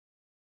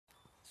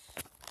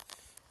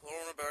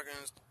Jonah back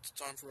in. It's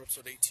time for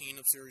episode 18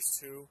 of series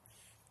 2.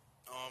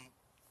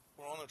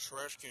 We're on the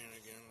trash can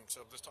again,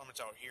 except this time it's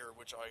out here,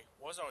 which I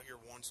was out here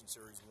once in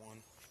series 1.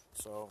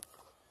 So,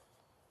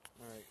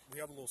 alright, we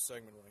have a little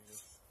segment right here.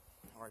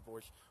 Alright,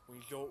 boys, we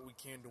do what we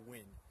can to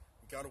win.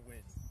 We gotta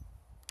win.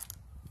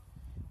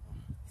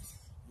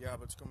 Yeah,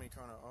 but it's gonna be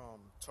kind of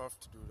tough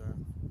to do that.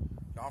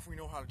 Now, if we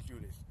know how to do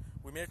this,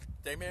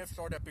 they may have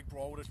started that big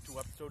brawl with us 2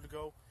 episodes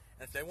ago,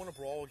 and if they want to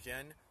brawl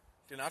again,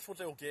 then that's what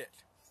they'll get.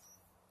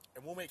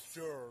 And we'll make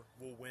sure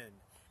we'll win,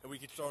 and we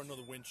can start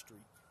another win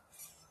streak.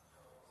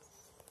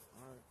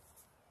 Alright,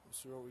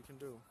 let's see what we can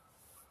do.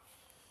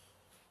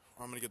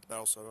 I'm gonna get the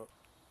battle set up.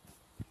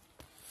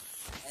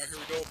 Alright, here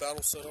we go,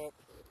 battle set up.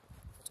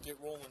 Let's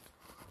get rolling.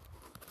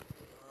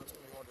 It's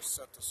gonna be hard to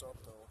set this up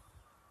though.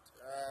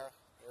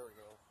 There we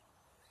go.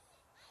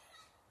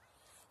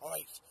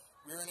 Alright,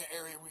 we're in an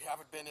area we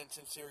haven't been in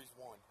since series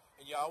 1.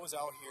 And yeah, I was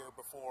out here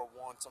before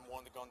once on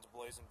one of the Guns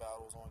Blazing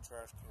battles on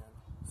Trash Can.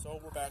 So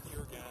we're back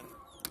here again.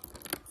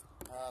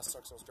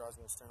 Sucks those guys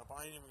won't stand up.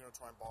 I ain't even gonna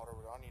try and bother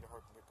with it. I need to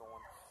hurry and get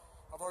going.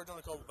 I've already done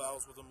a couple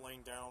battles with them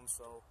laying down,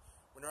 so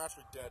when they're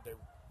actually dead, they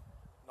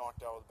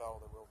knocked out of the battle,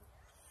 they will be.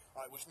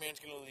 Alright, which man's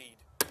gonna lead?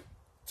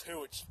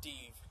 2, it's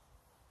Steve.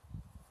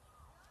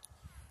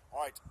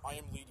 Alright,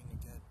 I am leading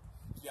again.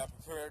 Yeah,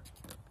 prepare to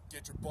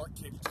get your butt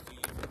kicked,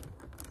 Steve.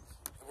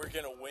 And we're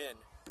gonna win.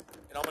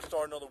 And I'm gonna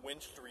start another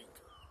win streak.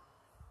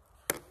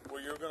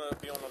 Where you're gonna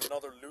be on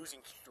another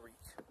losing streak.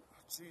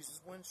 Jeez,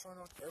 this wind's trying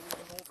to knock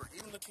everything over.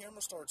 Even the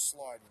camera started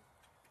sliding.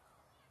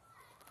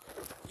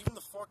 Even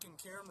the fucking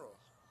camera.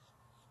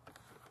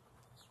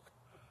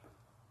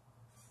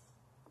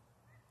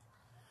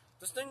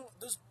 This thing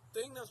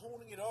that's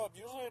holding it up,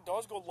 usually it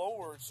does go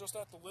lower. It's just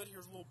that the lid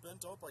here's a little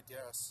bent up, I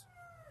guess.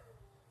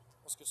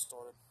 Let's get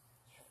started.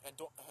 And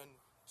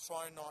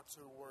try not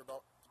to worry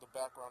about the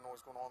background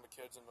noise going on, the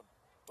kids and the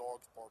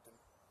dogs barking.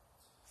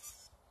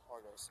 Oh,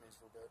 I gotta sneeze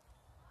for a bit.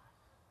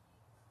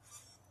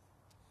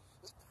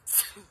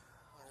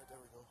 Alright, there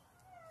we go.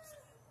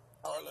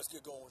 Alright, let's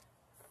get going.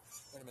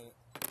 Wait a minute.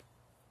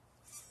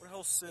 Where the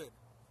hell's Sid?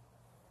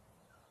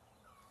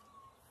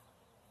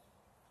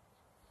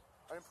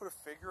 I didn't put a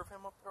figure of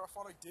him up there? I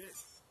thought I did.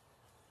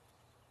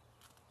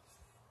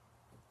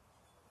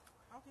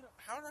 How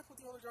did I put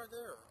the other guy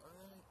there?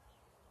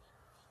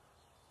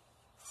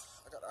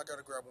 I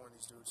gotta grab one of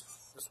these dudes.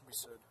 This will be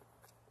Sid.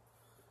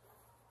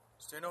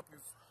 Stand up, you...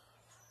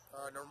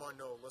 never mind,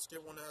 no. Let's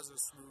get one that has a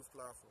smooth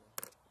platform.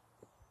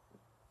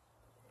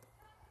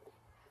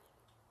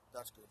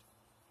 That's good.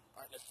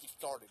 Alright, let's get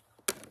started.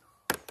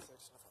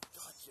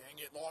 God dang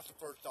it, lost the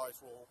first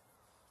dice roll.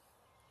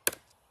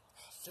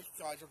 6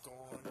 guys are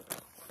gone.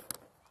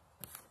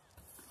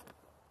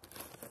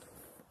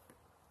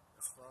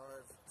 That's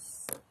 5,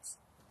 6.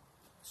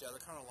 Yeah,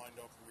 they're kind of lined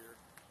up weird.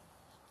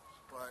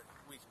 But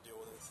we can deal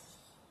with it.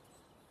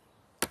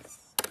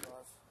 5.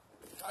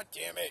 God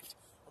damn it!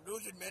 I'm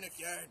losing men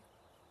again.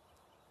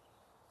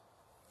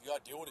 You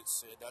gotta deal with it,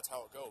 Sid. That's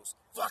how it goes.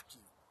 Fuck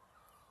you!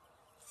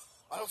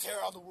 I don't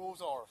care how the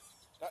rules are.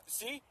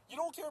 See? You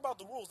don't care about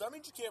the rules. That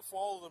means you can't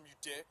follow them, you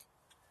dick.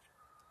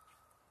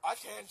 I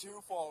can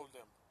too follow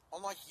them.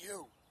 Unlike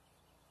you.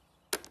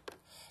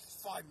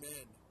 5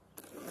 men.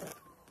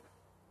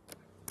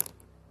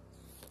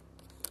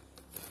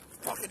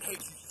 Fucking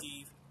hate you,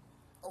 Steve.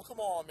 Oh, come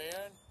on,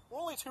 man. We're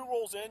only 2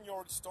 rolls in, you're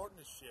already starting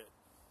this shit.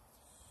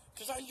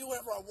 Because I do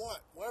whatever I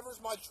want. Whatever's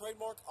my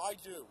trademark, I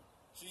do.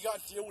 So you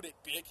gotta deal with it,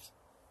 bitch.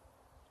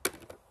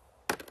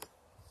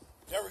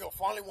 There we go.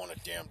 Finally won a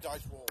damn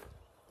dice roll.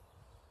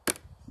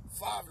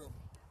 5 of them.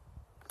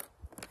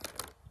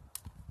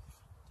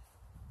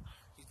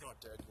 He's not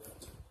dead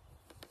yet.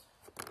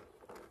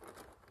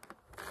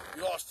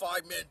 You lost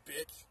 5 men,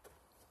 bitch.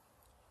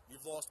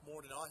 You've lost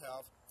more than I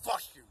have.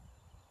 Fuck you.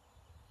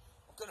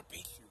 I'm gonna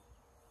beat you.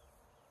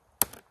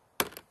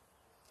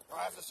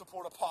 I have to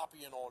support a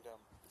Poppy and all them.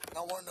 And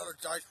I want another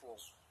dice roll.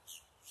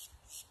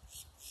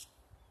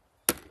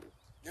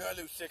 You're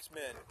gonna lose 6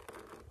 men.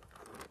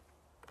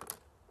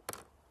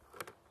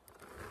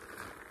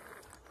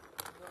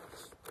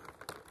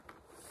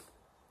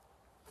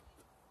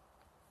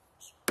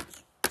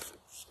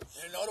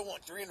 And another one,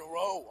 3 in a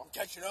row. I'm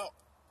catching up.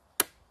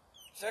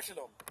 6 of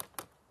them.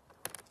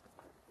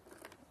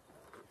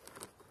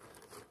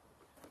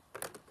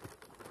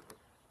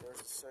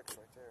 There's the 6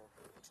 right there.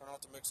 Try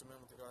not to mix them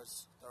in with the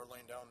guys that are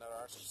laying down that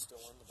are actually still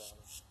in the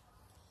battle.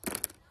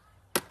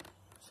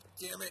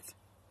 Damn it.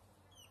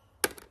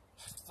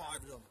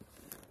 5 of them.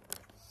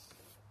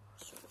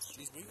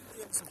 Jeez, we can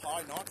get some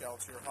high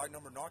knockouts here. High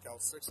number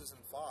knockouts, 6s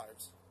and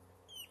 5s.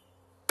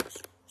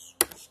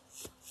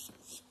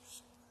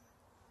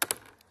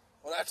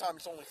 Well, that time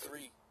it's only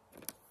 3.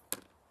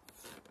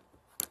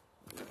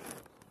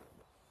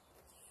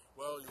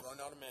 Well, you run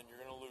out of men. You're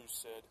going to lose,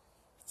 Sid.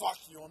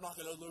 Fuck you. I'm not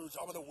going to lose.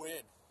 I'm going to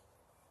win.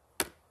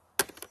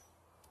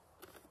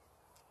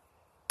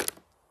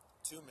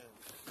 2 men.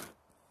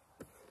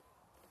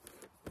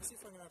 Let's see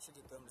if I can actually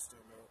get them to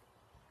stand up.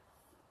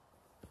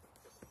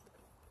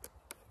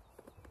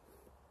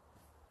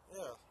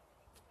 Yeah.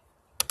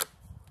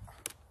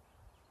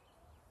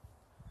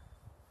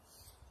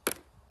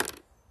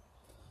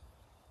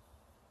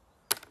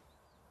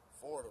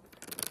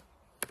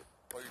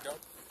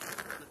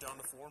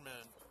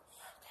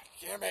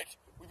 Damn it.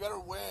 We better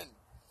win.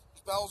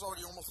 This battle's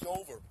already almost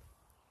over.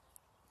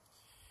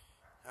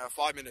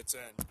 5 minutes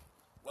in.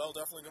 Well,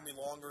 definitely going to be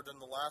longer than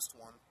the last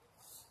one,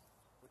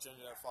 which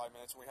ended at 5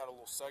 minutes, and we had a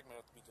little segment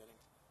at the beginning.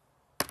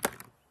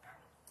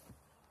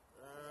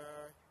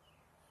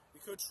 We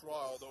could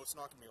try, although it's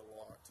not going to be a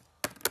lot.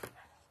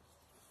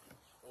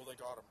 Oh, they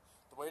got him.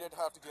 The way they'd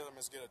have to get him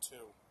is get a 2.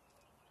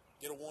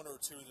 Get a 1 or a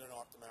 2 to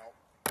knock them out.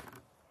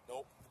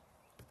 Nope.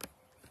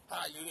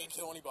 Ha, you didn't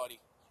kill anybody.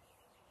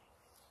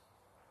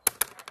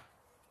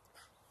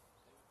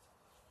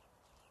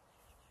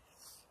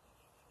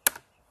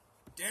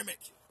 Damn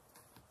it.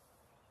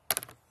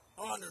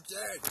 Oh, they're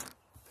dead.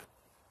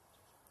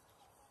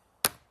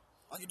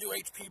 I can do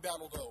HP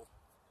battle, though.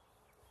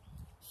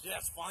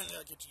 Yes, finally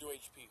I get to do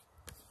HP.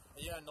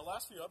 And yeah, in the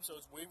last few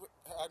episodes, we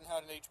hadn't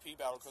had an HP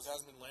battle because it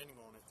hasn't been landing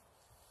on it.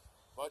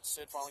 But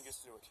Sid finally gets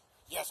to do it.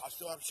 Yes, I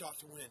still have a shot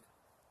to win.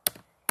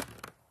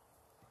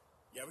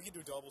 Yeah, we can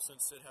do double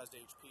since Sid has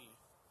the HP.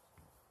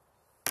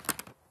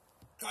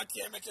 God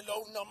damn it, the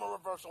low number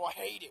reversal. I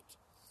hate it.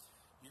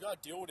 You gotta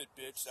deal with it,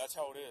 bitch. That's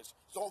how it is.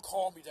 Don't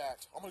call me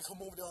that. I'm gonna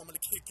come over there. I'm gonna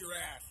kick your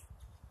ass.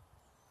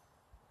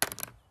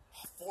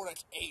 4,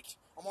 that's 8.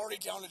 I'm already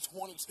down to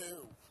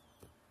 22.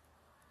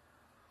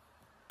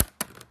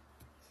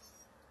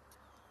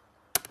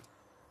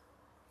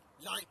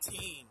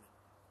 $19.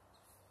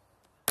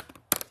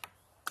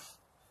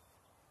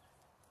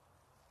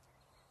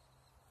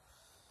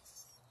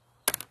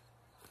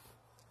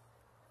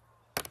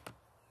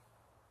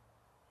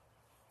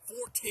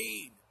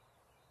 $14.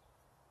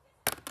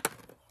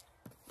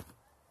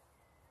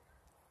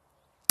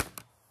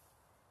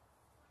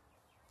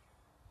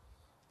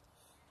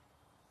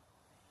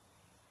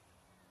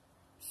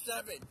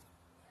 $7.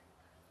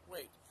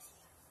 Wait.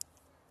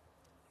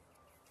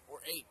 Or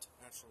 8,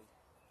 actually.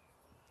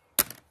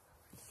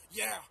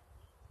 Yeah.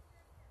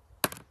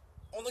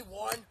 Only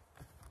 1.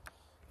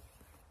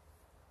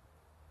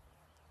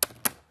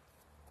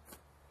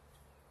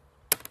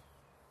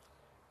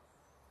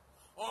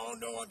 Oh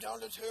no, I'm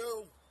down to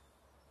 2.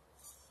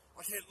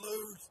 I can't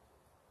lose.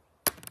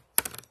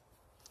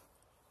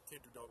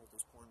 Can't do double at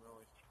this point,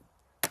 really.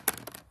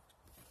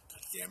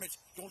 God damn it.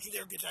 Don't you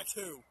dare get that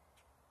 2.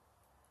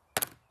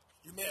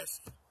 You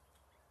missed.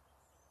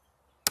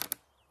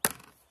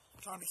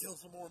 Time to kill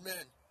some more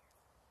men.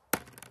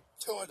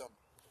 2 of them.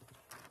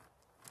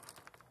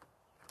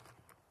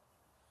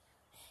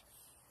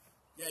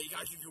 Yeah, you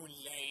guys are doing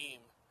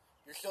lame.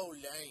 You're so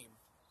lame.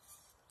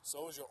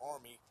 So is your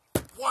army.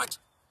 What?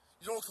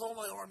 You don't call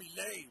my army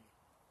lame.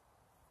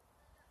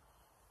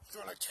 It's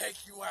gonna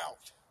take you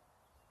out.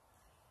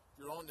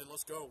 You're on then,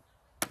 let's go.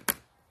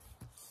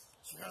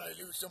 You're gonna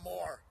lose some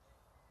more.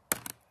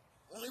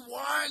 Only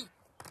 1!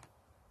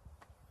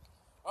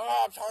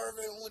 Oh, I'm tired of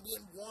it only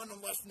being 1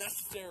 unless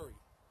necessary.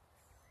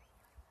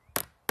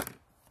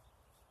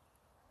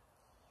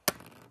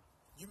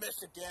 You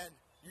missed again.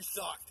 You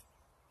sucked.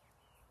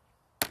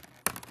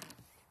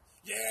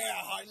 Yeah,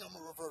 high number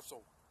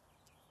reversal.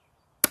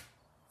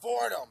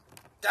 4 of them.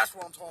 That's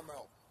what I'm talking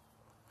about.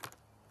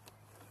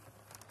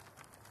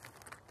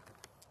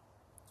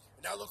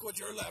 Now look what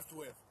you're left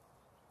with.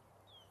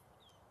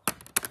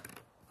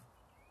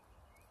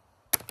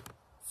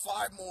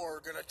 5 more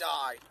are gonna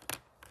die.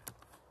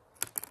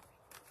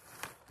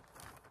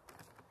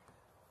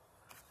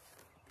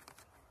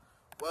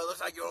 Well, it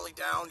looks like you're only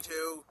down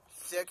to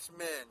 6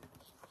 men.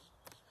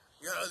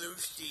 You're gonna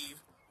lose,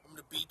 Steve. I'm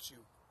gonna beat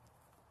you.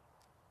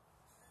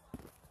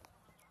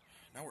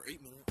 Now we're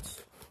 8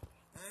 minutes.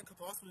 And it could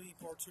possibly be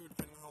part 2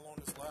 depending on how long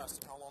this lasts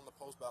and how long the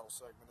post-battle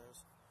segment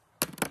is.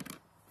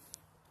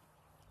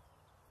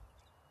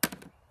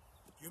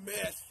 You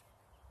missed.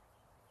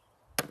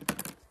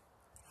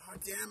 Oh,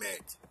 damn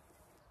it.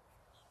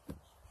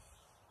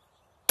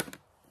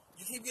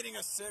 You keep getting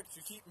a 6.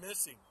 You keep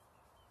missing.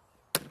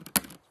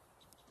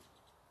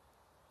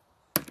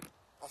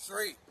 A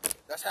 3.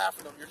 That's half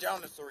of them. You're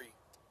down to 3.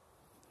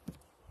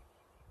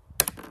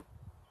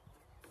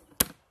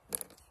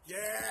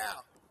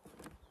 Yeah.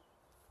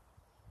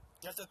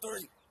 That's a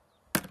 3.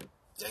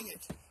 Dang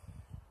it.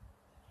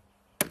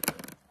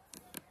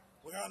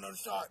 We got another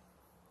shot.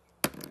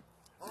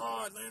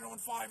 Oh, I landed on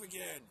 5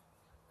 again.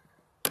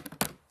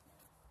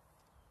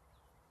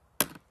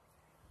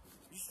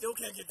 You still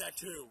can't get that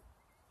 2.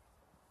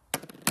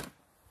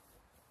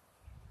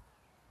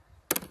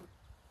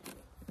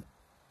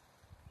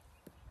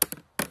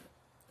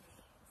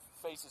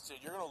 Face it, Sid,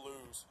 you're gonna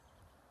lose.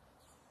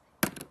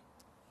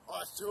 Oh,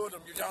 that's 2 of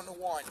them. You're down to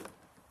 1.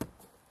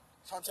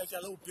 Time to take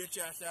that little bitch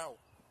ass out.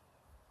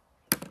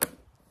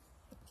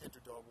 Can't do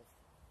double.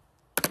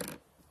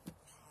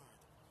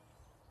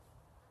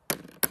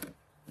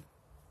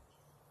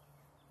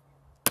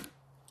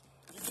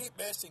 You keep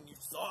missing, you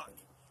suck.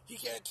 He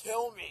can't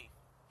kill me.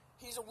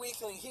 He's a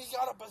weakling. He's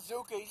got a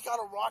bazooka. He's got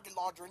a rocket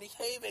launcher, and he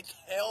can't even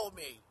kill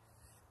me.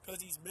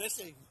 Because he's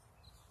missing.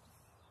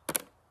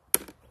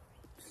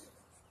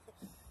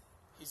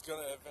 He's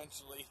gonna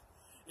eventually.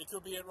 It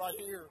could be it right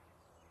here.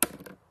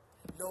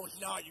 No, it's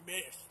not. You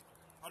missed.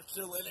 I'm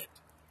still in it.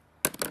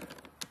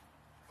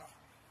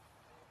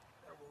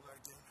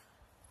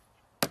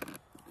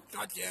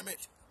 God damn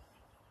it.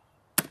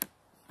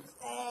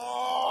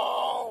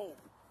 Oh!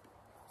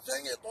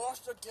 Dang it,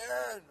 lost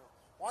again.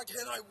 Why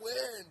can't I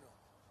win?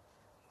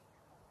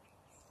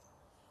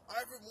 I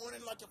haven't won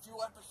in like a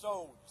few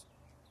episodes.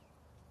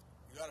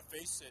 You gotta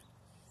face it.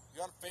 You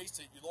gotta face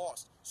it. You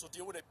lost. So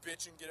deal with it,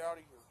 bitch, and get out of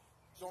here.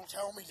 Don't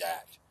tell me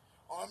that.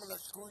 I'm gonna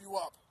screw you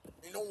up.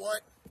 You know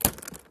what?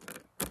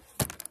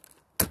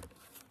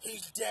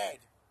 He's dead.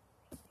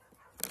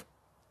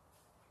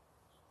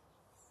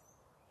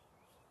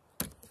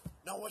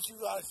 Now what you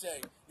gotta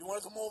say? You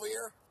wanna come over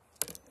here?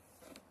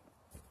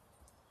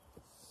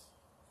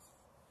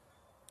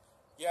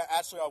 Yeah,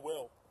 actually I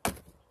will.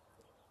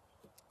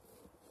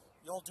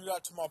 You don't do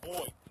that to my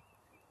boy.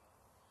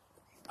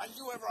 I can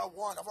do whatever I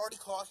want. I've already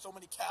caused so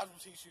many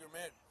casualties to your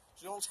men.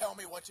 So don't tell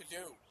me what to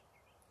do.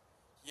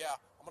 Yeah,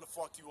 I'm gonna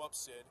fuck you up,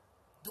 Sid.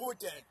 Do it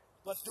then.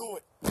 Let's do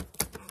it.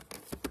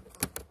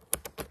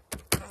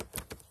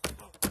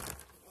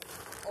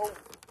 Oh.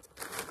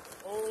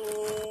 Oh.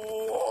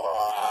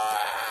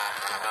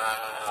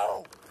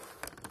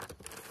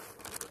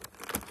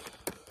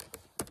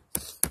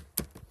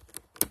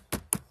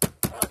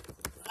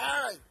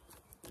 Hey!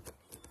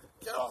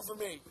 Get off of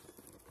me.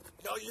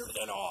 No, you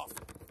get off.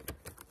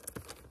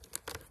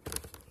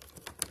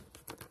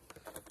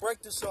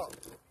 Break this up.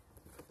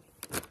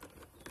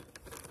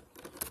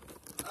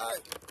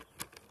 Alright.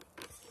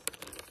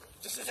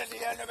 This isn't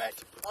the end of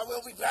it. I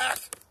will be back.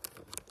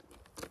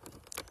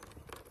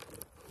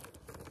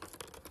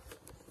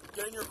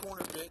 Get in your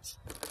corner, bitch.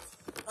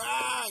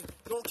 Hey!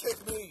 Don't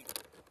kick me.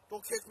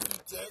 Don't kick me, you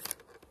dick.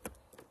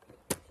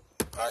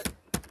 Alright.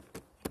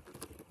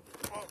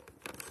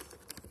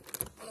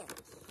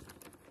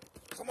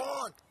 Come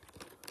on.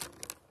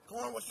 Come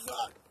on, what you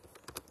got?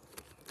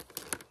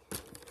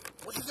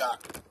 What you got?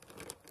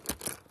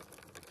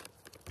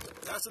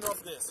 That's enough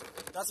of this.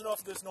 That's enough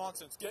of this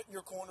nonsense. Get in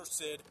your corner,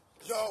 Sid.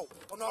 Yo,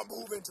 I'm not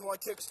moving until I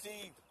kick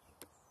Steve.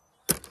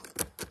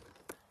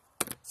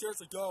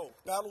 Seriously, go.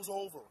 Battle's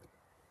over.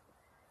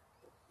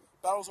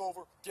 Battle's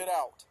over. Get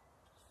out.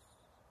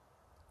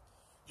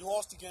 You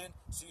lost again,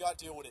 so you gotta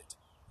deal with it.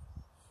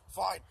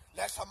 Fine.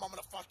 Next time I'm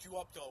gonna fuck you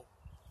up, though.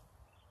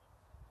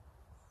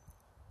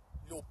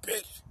 You little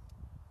bitch.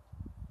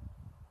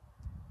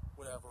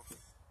 Whatever.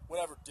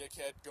 Whatever,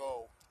 dickhead.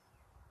 Go.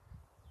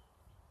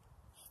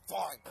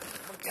 Fine. I'm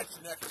gonna get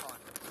you next time.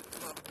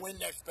 I'm gonna win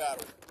next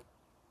battle.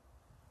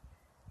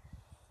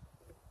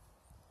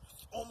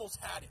 Almost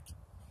had it.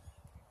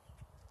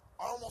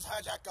 I almost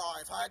had that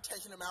guy. If I had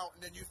taken him out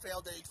and then you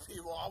failed the HP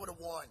roll, I would have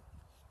won.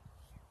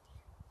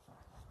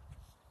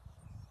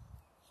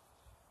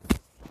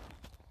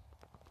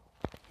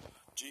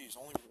 Jeez,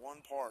 only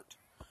one part.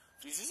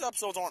 Jeez, these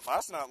episodes aren't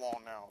lasting that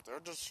long now. They're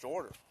just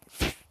shorter.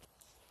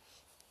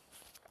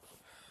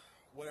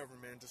 Whatever,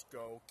 man. Just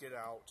go. Get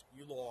out.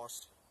 You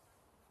lost.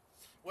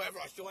 Whatever.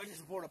 I still had to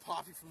support a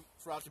Poppy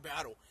throughout the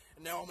battle.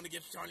 And now I'm going to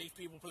get Chinese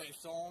people play a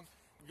song.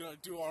 We're going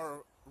to do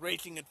our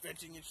racing and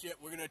fencing and shit.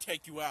 We're going to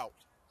take you out.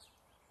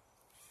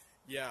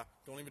 Yeah.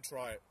 Don't even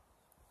try it.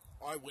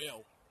 I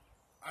will.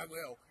 I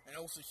will. And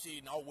I'll succeed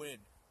and I'll win.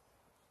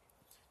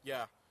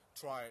 Yeah.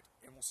 Try it.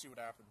 And we'll see what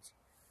happens.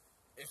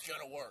 It's going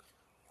to work.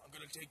 I'm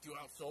going to take you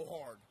out so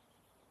hard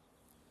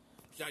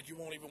that you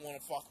won't even want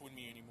to fuck with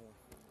me anymore.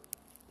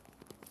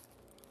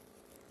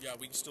 Yeah,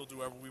 we can still do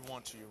whatever we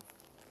want to you.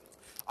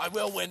 I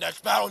will win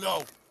next battle,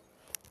 though.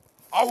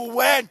 I will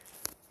win.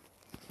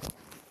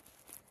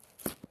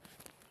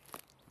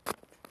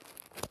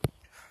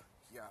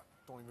 Yeah,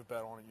 don't even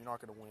bet on it. You're not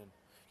going to win.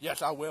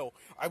 Yes, I will.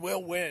 I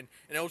will win.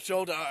 And it'll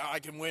show that I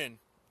can win.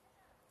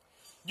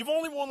 You've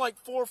only won like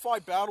 4 or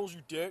 5 battles,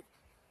 you dick.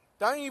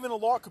 That ain't even a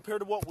lot compared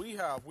to what we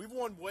have. We've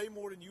won way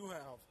more than you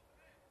have.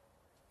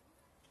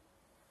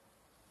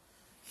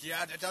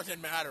 Yeah, that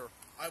doesn't matter.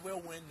 I will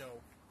win,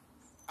 though.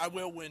 I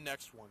will win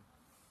next one.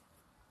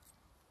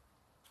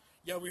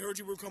 Yeah, we heard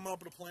you were coming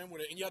up with a plan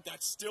with it, and yet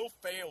that still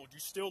failed. You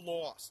still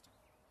lost.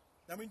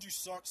 That means you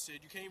suck, Sid.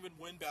 You can't even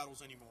win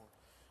battles anymore.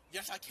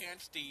 Yes, I can,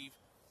 Steve.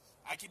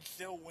 I can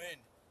still win.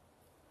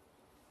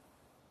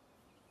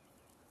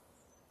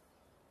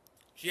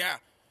 Yeah,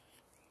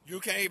 you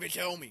can't even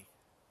tell me.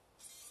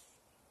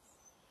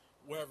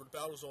 Whatever, the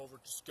battle's over.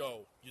 Just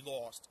go. You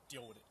lost.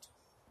 Deal with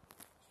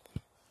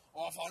it.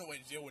 I'll find a way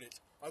to deal with it.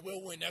 I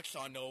will win next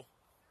time, though.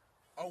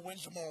 I'll win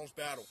tomorrow's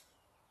battle.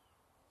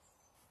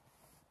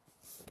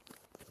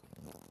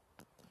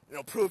 And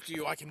I'll prove to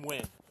you I can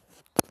win.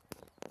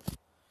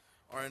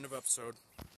 Alright, end of episode.